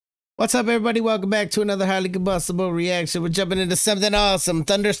What's up, everybody? Welcome back to another highly combustible reaction. We're jumping into something awesome.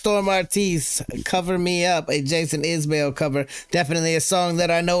 Thunderstorm Artis, Cover Me Up, a Jason Isbell cover. Definitely a song that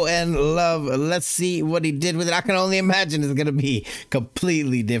I know and love. Let's see what he did with it. I can only imagine it's going to be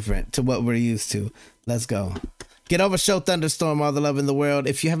completely different to what we're used to. Let's go. Get over, show Thunderstorm all the love in the world.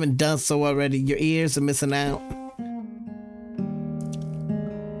 If you haven't done so already, your ears are missing out.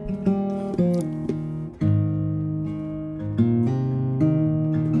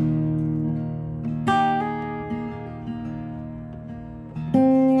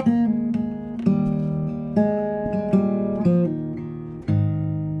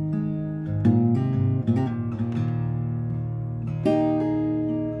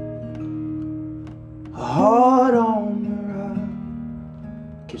 Heart on the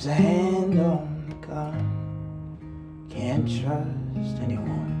run, keeps a hand on the gun, can't trust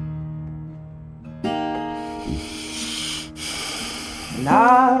anyone. And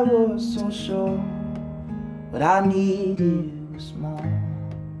I was so sure what I needed was more,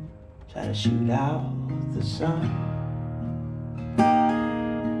 try to shoot out the sun.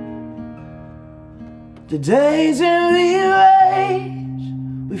 The days in the waves,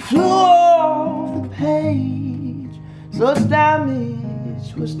 we flew off the page, so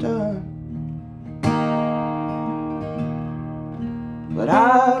damage was done. But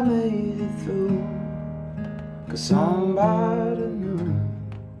I made it through, 'cause somebody knew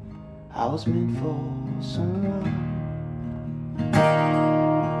I was meant for someone.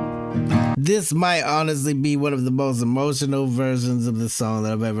 This might honestly be one of the most emotional versions of the song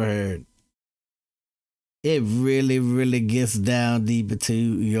that I've ever heard. It really, really gets down deep into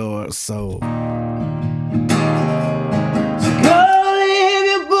your soul. So go leave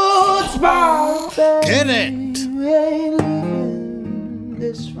your boots by the bed. Get it! We ain't leaving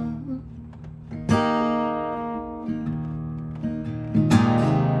this room.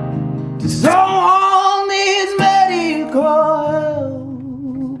 Someone needs medical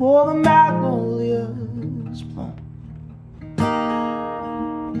help, or the magnolias bloom.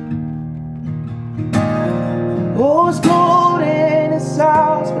 Oh, it's cold in this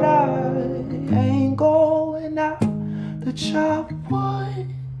house, but I ain't going out to chop wood.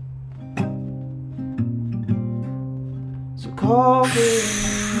 So call me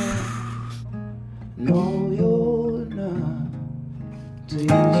up, know you're enough to use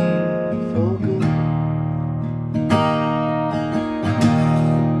me for good.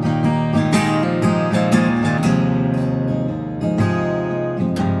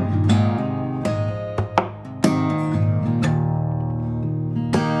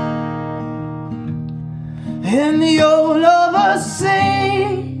 And you'll ever see,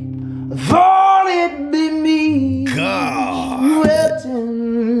 thought it'd be me. God. You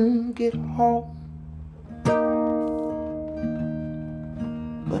didn't get home,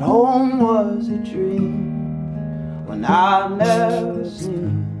 but home was a dream when I've never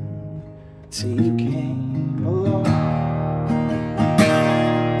seen till you came along.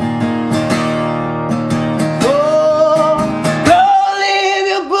 Oh, go leave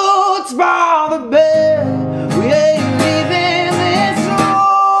your boots by the bed. We ain't leaving this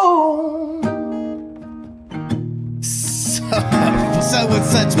room. So with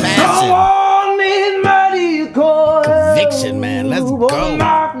such passion. Someone needs medical Conviction, man. Let's help, or go.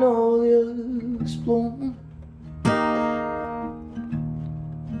 magnolias bloom.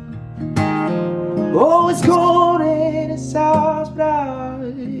 Oh, it's cold in this house, but I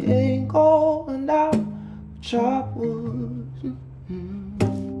ain't going out to chop wood.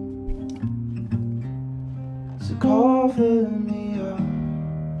 So cover me up,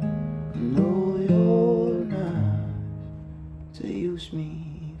 know you're not to use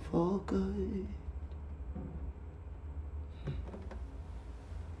me for good.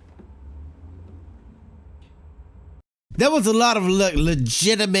 There was a lot of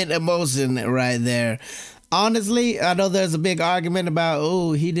legitimate emotion right there. Honestly, I know there's a big argument about,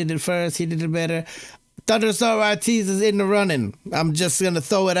 oh, he did it first, he did it better. Thunderstorm Artis is in the running. I'm just going to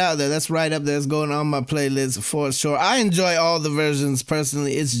throw it out there. That's right up there. It's going on my playlist for sure. I enjoy all the versions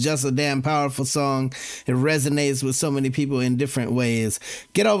personally. It's just a damn powerful song. It resonates with so many people in different ways.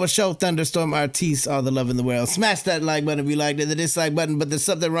 Get over, show Thunderstorm Artis all the love in the world. Smash that like button if you liked it, the dislike button, but there's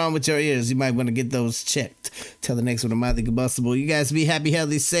something wrong with your ears. You might want to get those checked. Till the next one, I'm highly combustible. You guys be happy,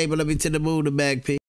 healthy, safe, but let me to the moon, the bag, peace.